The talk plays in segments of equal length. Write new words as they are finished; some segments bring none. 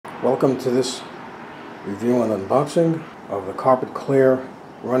Welcome to this review and unboxing of the Carpet Clear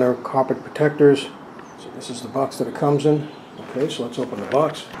Runner Carpet Protectors. So this is the box that it comes in. Okay, so let's open the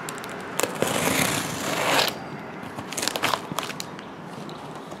box.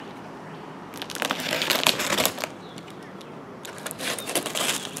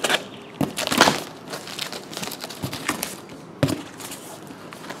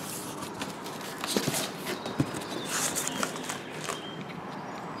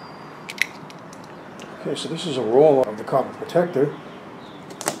 Okay, so this is a roll of the carpet protector,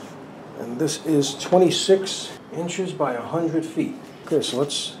 and this is 26 inches by 100 feet. Okay, so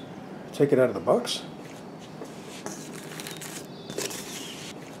let's take it out of the box.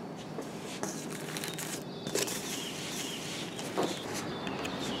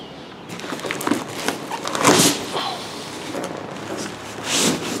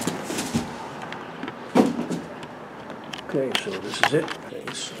 Okay, so this is it.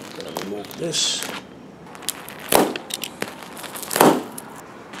 Okay, so I'm going to remove this.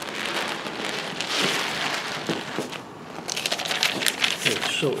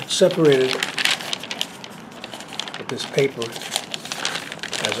 So it's separated with this paper.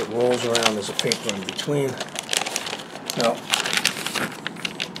 As it rolls around, there's a paper in between. Now,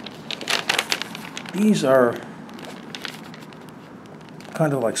 these are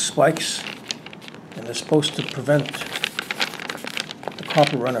kind of like spikes, and they're supposed to prevent the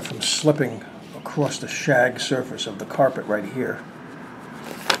carpet runner from slipping across the shag surface of the carpet right here.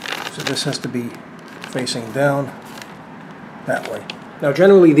 So this has to be facing down that way. Now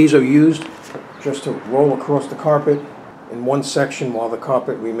generally these are used just to roll across the carpet in one section while the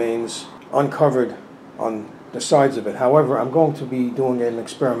carpet remains uncovered on the sides of it. However, I'm going to be doing an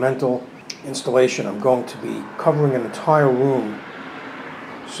experimental installation. I'm going to be covering an entire room,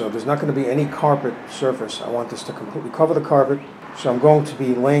 so there's not going to be any carpet surface. I want this to completely cover the carpet, so I'm going to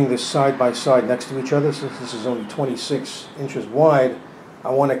be laying this side by side next to each other. Since this is only 26 inches wide, I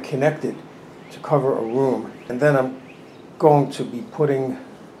want to connect it to cover a room, and then I'm going to be putting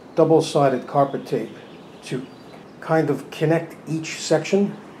double-sided carpet tape to kind of connect each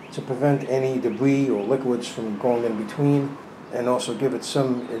section to prevent any debris or liquids from going in between, and also give it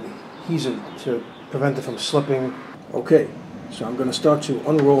some adhesive to prevent it from slipping. Okay, so I'm going to start to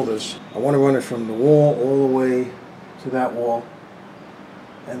unroll this. I want to run it from the wall all the way to that wall,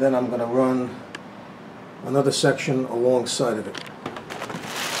 and then I'm going to run another section alongside of it.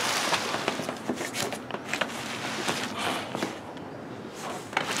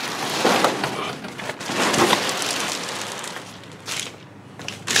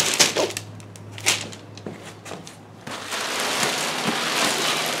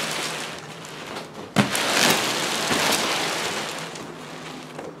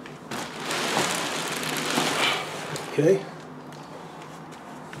 Okay.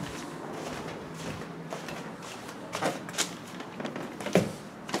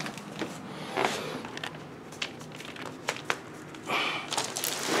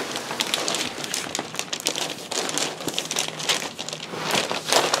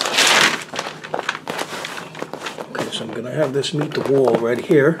 Okay, so I'm going to have this meet the wall right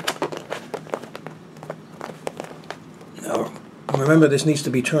here. Now, remember, this needs to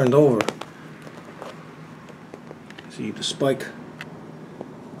be turned over. See, the spike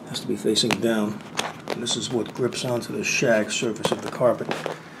has to be facing down, and this is what grips onto the shag surface of the carpet.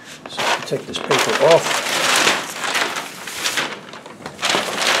 So I take this paper off.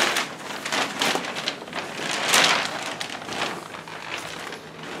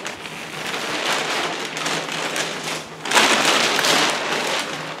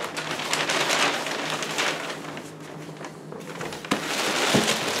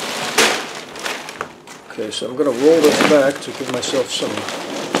 Okay, so I'm going to roll this back to give myself some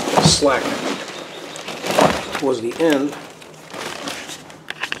slack towards the end.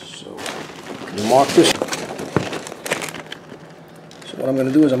 So I can mark this. So what I'm going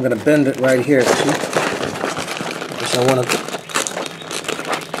to do is I'm going to bend it right here. See? Because I want to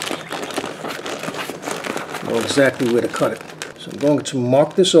know exactly where to cut it. So I'm going to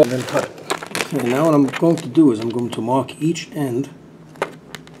mark this off and then cut it. Okay, now what I'm going to do is I'm going to mark each end,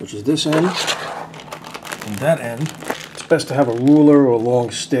 which is this end. And that end. It's best to have a ruler or a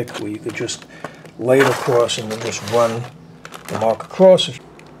long stick where you could just lay it across and then just run the mark across.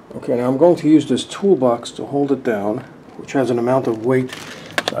 Okay, now I'm going to use this toolbox to hold it down, which has an amount of weight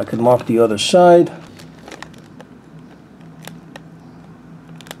so I can mark the other side.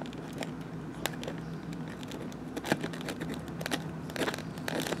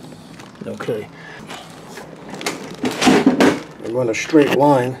 Okay. And run a straight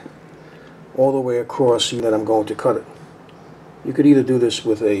line all the way across, so that I'm going to cut it. You could either do this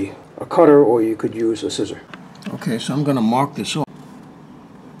with a cutter or you could use a scissor. Okay, so I'm going to mark this off.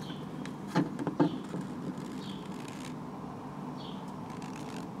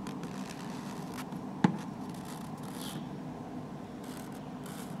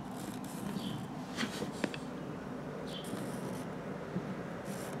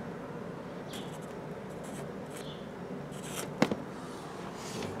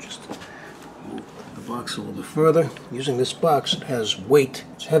 Box a little bit further. Using this box, it has weight.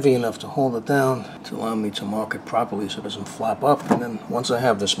 It's heavy enough to hold it down to allow me to mark it properly so it doesn't flap up. And then once I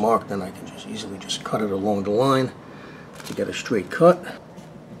have this marked, then I can just easily just cut it along the line to get a straight cut.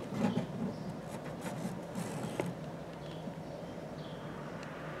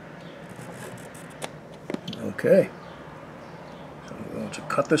 Okay, so I'm going to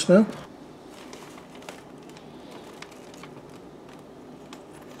cut this now.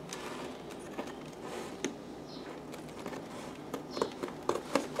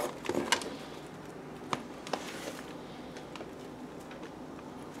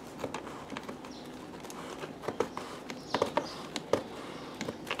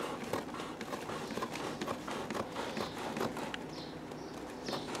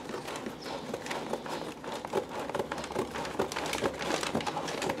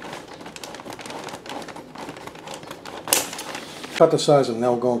 Cut the size. I'm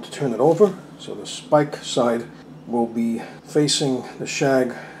now going to turn it over, so the spike side will be facing the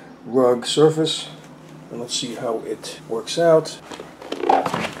shag rug surface, and let's see how it works out.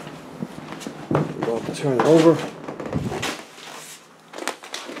 I'm going to turn it over.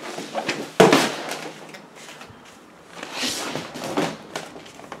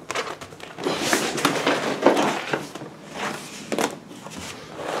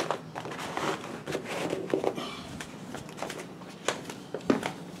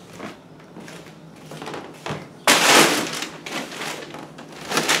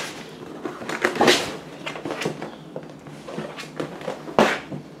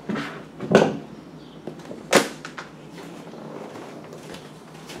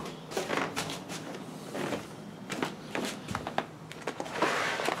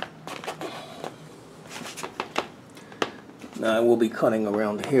 Now I will be cutting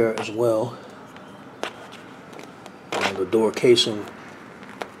around here as well on the door casing,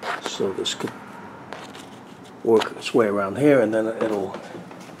 so this could work its way around here, and then it'll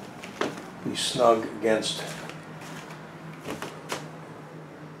be snug against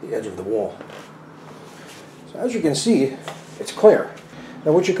the edge of the wall. So as you can see, it's clear.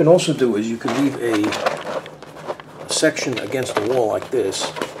 Now what you can also do is you can leave a section against the wall like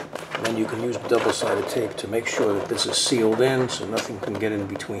this, and then you can use double-sided tape to make sure that this is sealed in so nothing can get in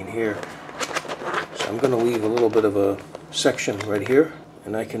between here. So I'm going to leave a little bit of a section right here,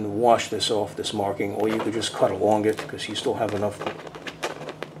 and I can wash this off, this marking, or you could just cut along it because you still have enough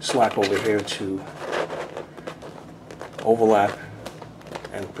slack over here to overlap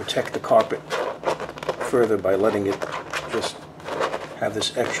and protect the carpet further by letting it just have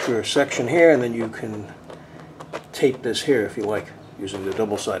this extra section here, and then you can tape this here if you like, using the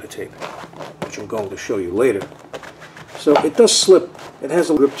double-sided tape, which I'm going to show you later. So it does slip. It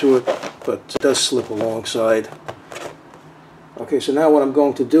has a grip to it, but it does slip alongside. Okay, so now what I'm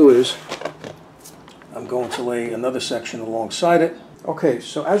going to do is I'm going to lay another section alongside it. Okay,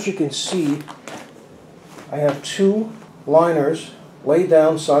 so as you can see, I have two liners laid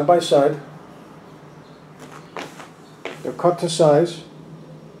down side by side. They're cut to size.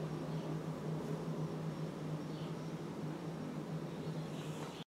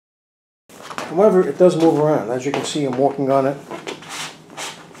 However, it does move around. As you can see, I'm walking on it.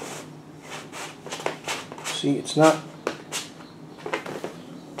 See, it's not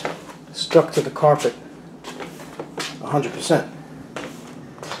stuck to the carpet 100%.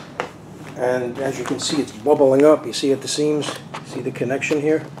 And as you can see, it's bubbling up. You see at the seams? See the connection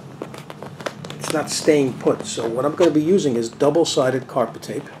here? It's not staying put. So what I'm going to be using is double-sided carpet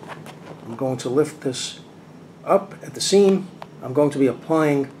tape. I'm going to lift this up at the seam. I'm going to be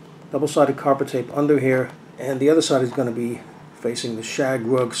applying double-sided carpet tape under here, and the other side is going to be facing the shag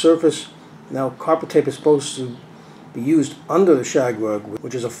rug surface. Now, carpet tape is supposed to be used under the shag rug,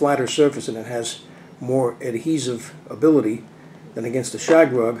 which is a flatter surface and it has more adhesive ability than against the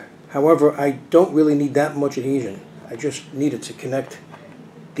shag rug. However, I don't really need that much adhesion. I just need it to connect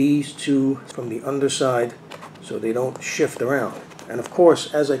these two from the underside so they don't shift around. And of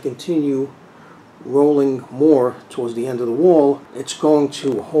course, as I continue rolling more towards the end of the wall, it's going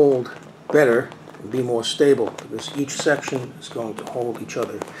to hold better and be more stable because each section is going to hold each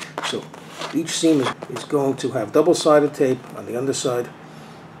other. So each seam is going to have double-sided tape on the underside.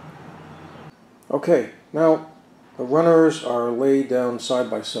 Okay, now The runners are laid down side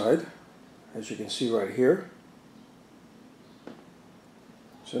by side, as you can see right here.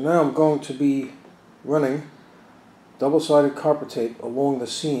 So now I'm going to be running double-sided copper tape along the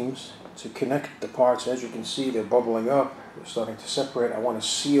seams to connect the parts. As you can see, they're bubbling up, they're starting to separate. I want to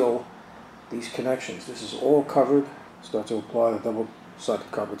seal these connections. This is all covered. Start to apply the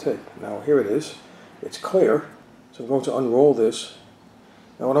double-sided copper tape. Now here it is. It's clear, so I'm going to unroll this.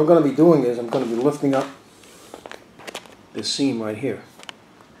 Now what I'm going to be doing is I'm going to be lifting up this seam right here.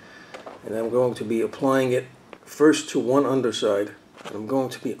 And I'm going to be applying it first to one underside. And I'm going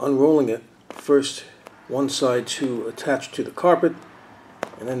to be unrolling it first one side to attach to the carpet,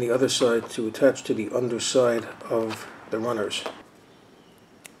 and then the other side to attach to the underside of the runners.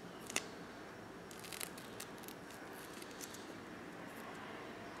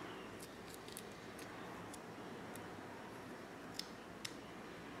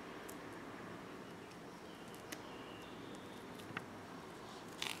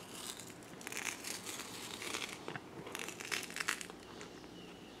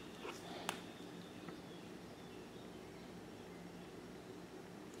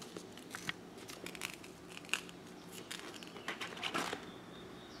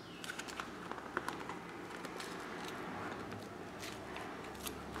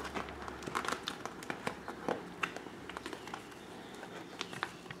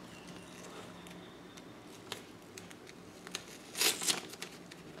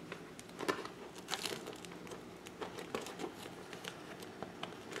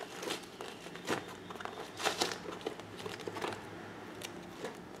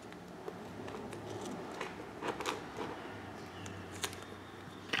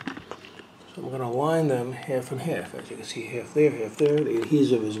 So I'm going to line them half and half. As you can see, half there, half there. The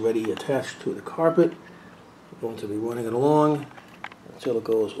adhesive is ready attached to the carpet. I'm going to be running it along until it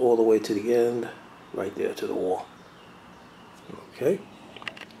goes all the way to the end, right there to the wall. Okay.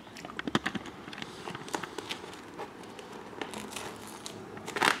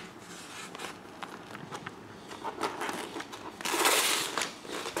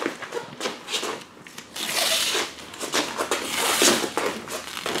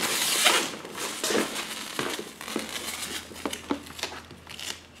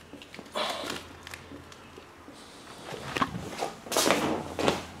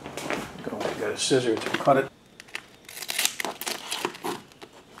 Got a scissor to cut it.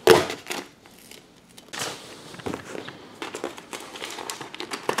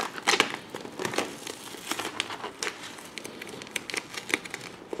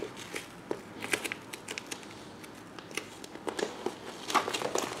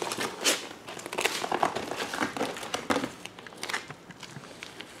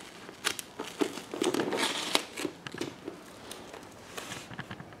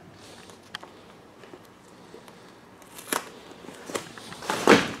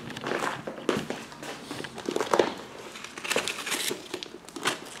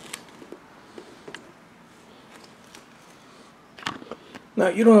 Now,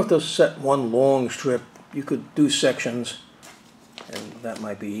 you don't have to set one long strip. You could do sections, and that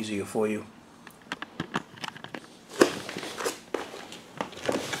might be easier for you.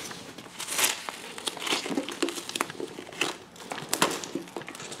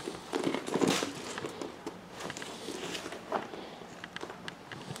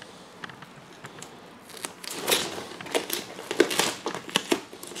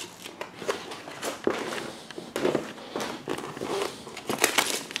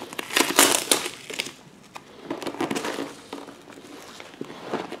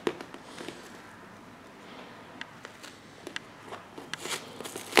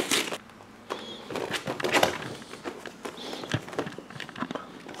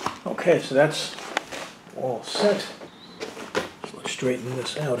 Okay, so that's all set. So let's straighten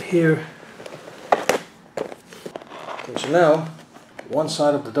this out here. Okay, so now one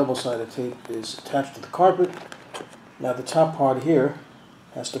side of the double-sided tape is attached to the carpet. Now the top part here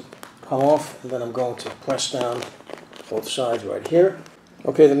has to come off, and then I'm going to press down both sides right here.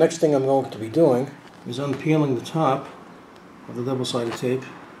 Okay, the next thing I'm going to be doing is unpeeling the top of the double-sided tape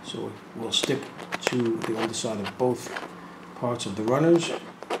so it will stick to the underside of both parts of the runners.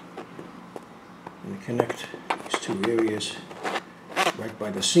 And connect these two areas right by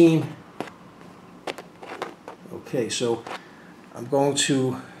the seam. Okay, so I'm going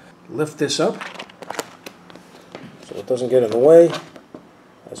to lift this up so it doesn't get in the way.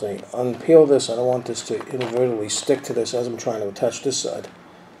 As I unpeel this, I don't want this to inadvertently stick to this as I'm trying to attach this side.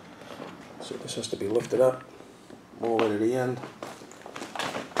 So this has to be lifted up all the way to the end.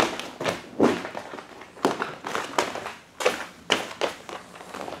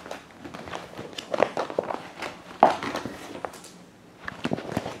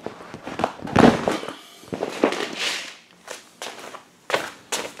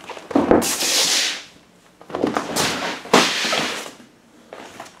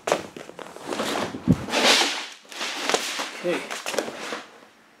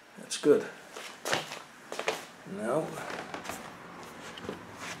 good. Now,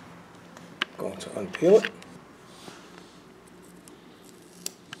 I'm going to unpeel it.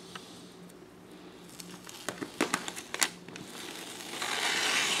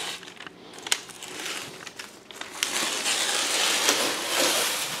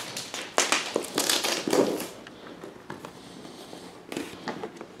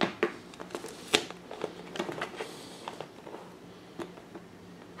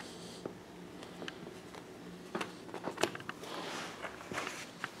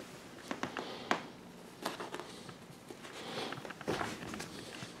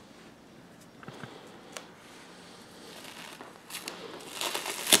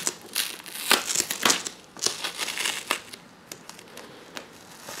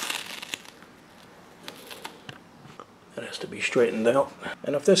 It has to be straightened out.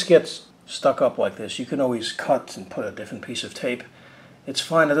 And if this gets stuck up like this, you can always cut and put a different piece of tape. It's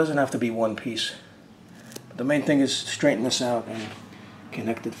fine, it doesn't have to be one piece. But the main thing is straighten this out and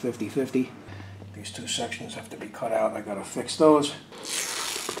connect it 50-50. These two sections have to be cut out. I gotta fix those.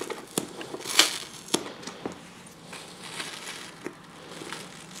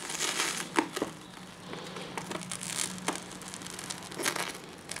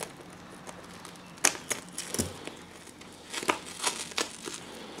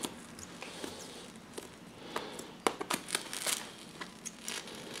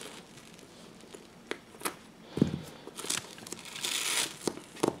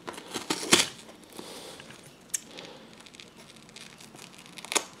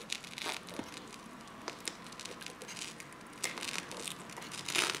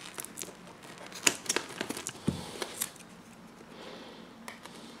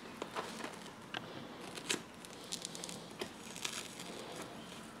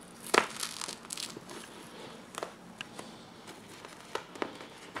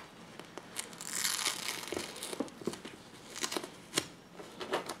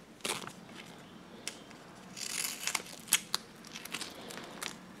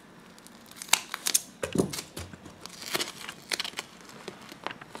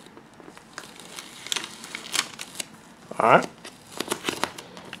 Alright.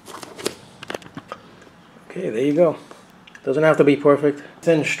 Okay, there you go. Doesn't have to be perfect.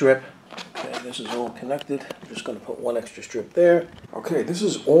 Thin strip. Okay, this is all connected. I'm just going to put one extra strip there. Okay, this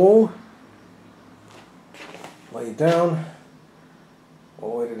is all laid down all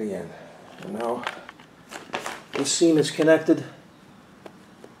the way to the end. And now this seam is connected.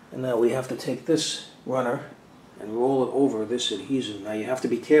 And now we have to take this runner and roll it over this adhesive. Now you have to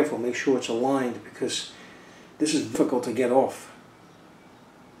be careful, make sure it's aligned, because this is difficult to get off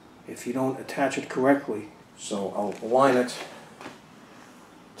if you don't attach it correctly. So I'll align it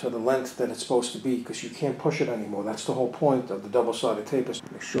to the length that it's supposed to be, because you can't push it anymore. That's the whole point of the double-sided tape, is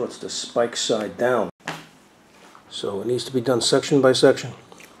make sure it's the spike side down. So it needs to be done section by section.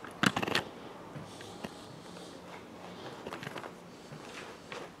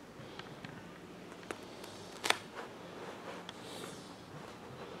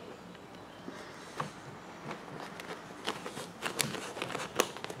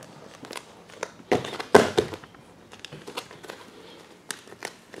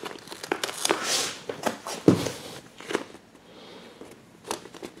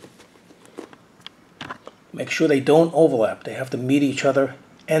 Make sure they don't overlap. They have to meet each other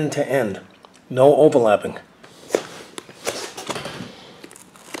end to end. No overlapping.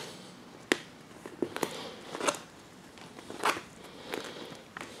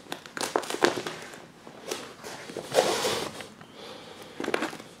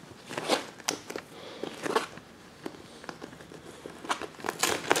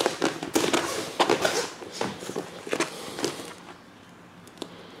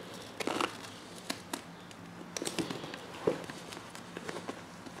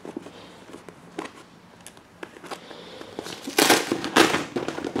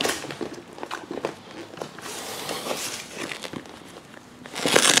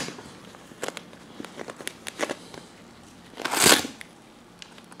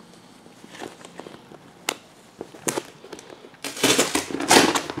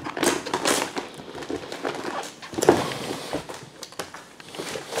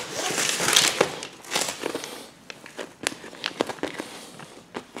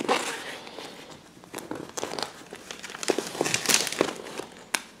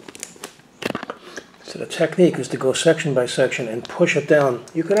 So the technique is to go section by section and push it down.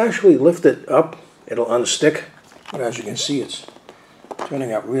 You can actually lift it up, it'll unstick, but as you can see it's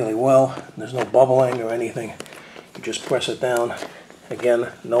turning out really well. There's no bubbling or anything. You just press it down. Again,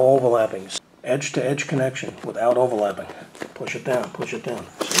 no overlapping. Edge to edge connection without overlapping. Push it down, push it down.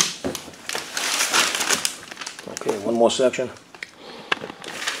 See? Okay, one more section.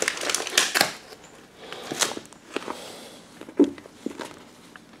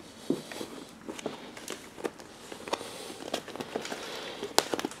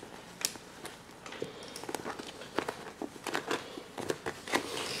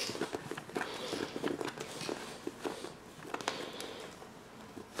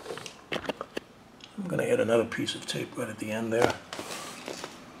 I'm going to add another piece of tape right at the end there.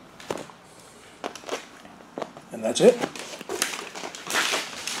 And that's it. You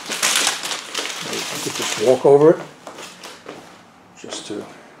could just walk over it, just to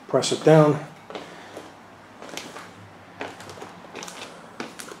press it down.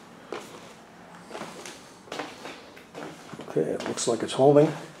 Okay, it looks like it's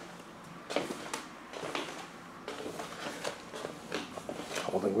holding.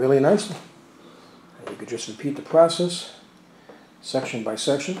 Holding really nicely. And you could just repeat the process, section by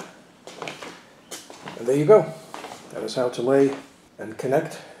section. And there you go. That is how to lay and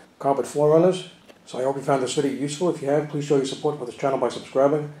connect carpet floor runners. So I hope you found this video useful. If you have, please show your support for this channel by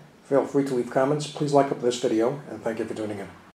subscribing. Feel free to leave comments. Please like up this video, and thank you for tuning in.